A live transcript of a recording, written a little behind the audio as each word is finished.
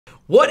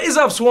What is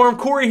up, Swarm?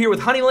 Corey here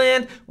with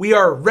Honeyland. We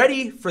are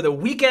ready for the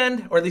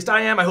weekend, or at least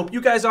I am. I hope you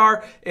guys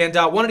are. And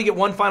wanted to get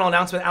one final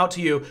announcement out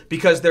to you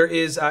because there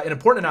is an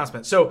important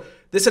announcement. So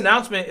this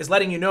announcement is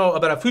letting you know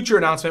about a future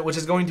announcement, which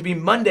is going to be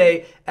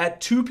Monday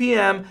at 2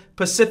 p.m.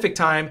 Pacific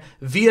time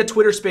via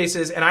Twitter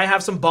Spaces. And I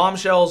have some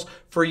bombshells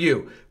for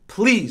you.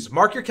 Please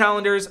mark your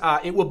calendars.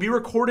 It will be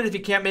recorded if you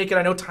can't make it.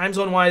 I know time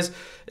zone wise,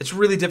 it's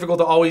really difficult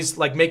to always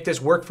make this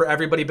work for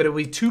everybody, but it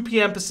will be 2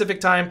 p.m. Pacific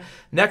time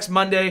next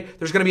Monday.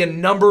 There's going to be a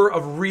number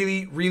of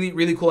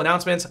really cool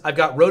announcements. I've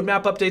got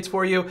roadmap updates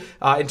for you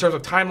in terms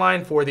of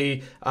timeline for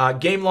the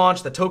game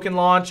launch, the token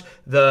launch,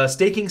 the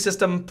staking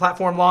system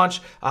platform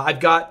launch. I've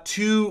got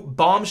 2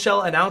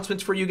 bombshell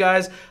announcements for you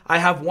guys. I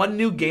have one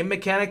new game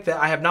mechanic that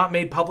I have not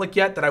made public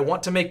yet that I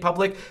want to make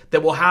public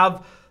that will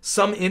have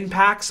some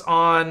impacts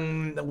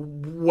on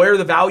where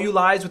the value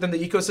lies within the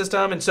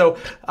ecosystem. And so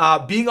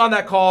being on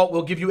that call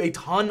will give you a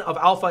ton of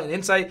alpha and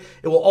insight.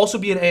 It will also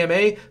be an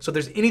AMA. So if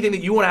there's anything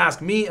that you want to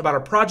ask me about our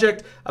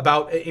project,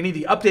 about any of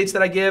the updates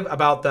that I give,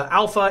 about the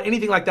alpha,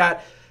 anything like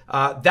that,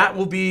 that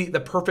will be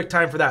the perfect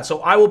time for that. So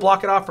I will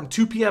block it off from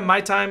 2 p.m.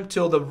 my time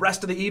till the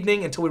rest of the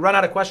evening until we run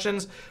out of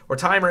questions or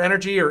time or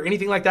energy or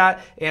anything like that.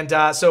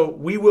 And so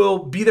we will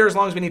be there as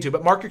long as we need to.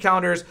 But mark your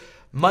calendars.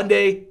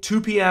 Monday, 2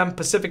 p.m.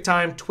 Pacific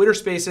time, Twitter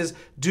Spaces.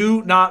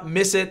 Do not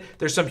miss it.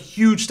 There's some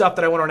huge stuff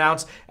that I want to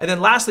announce. And then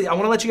lastly, I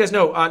want to let you guys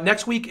know,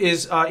 next week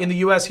is in the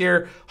U.S.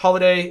 here,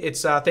 holiday.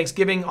 It's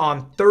Thanksgiving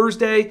on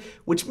Thursday,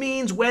 which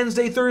means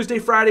Wednesday, Thursday,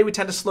 Friday, we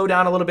tend to slow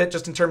down a little bit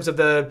just in terms of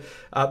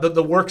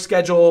the work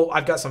schedule.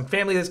 I've got some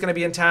family that's going to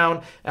be in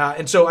town.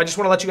 And so I just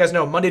want to let you guys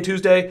know, Monday,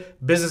 Tuesday,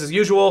 business as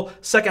usual.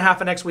 Second half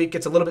of next week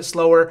gets a little bit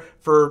slower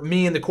for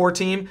me and the core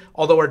team,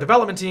 although our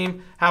development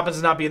team happens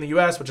to not be in the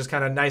U.S., which is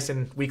kind of nice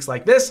in weeks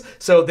like this.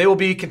 So they will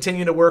be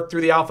continuing to work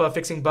through the alpha,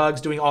 fixing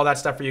bugs, doing all that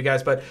stuff for you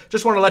guys. But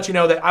just want to let you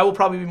know that I will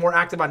probably be more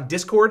active on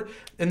Discord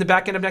in the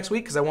back end of next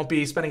week because I won't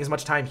be spending as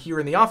much time here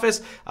in the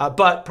office,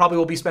 but probably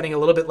will be spending a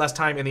little bit less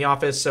time in the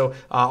office. So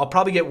I'll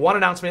probably get one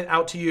announcement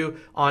out to you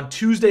on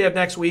Tuesday of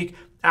next week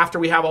after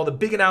we have all the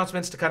big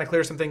announcements to kind of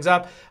clear some things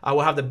up. We'll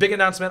have the big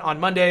announcement on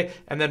Monday,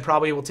 and then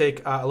probably we'll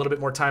take a little bit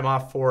more time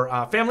off for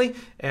family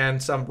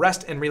and some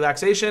rest and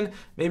relaxation,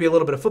 maybe a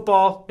little bit of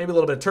football, maybe a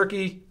little bit of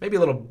turkey, maybe a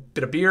little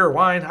bit of beer or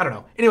wine. I don't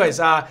know. Anyways,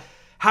 have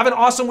an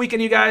awesome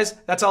weekend, you guys.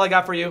 That's all I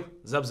got for you.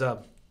 Zub,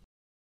 zub.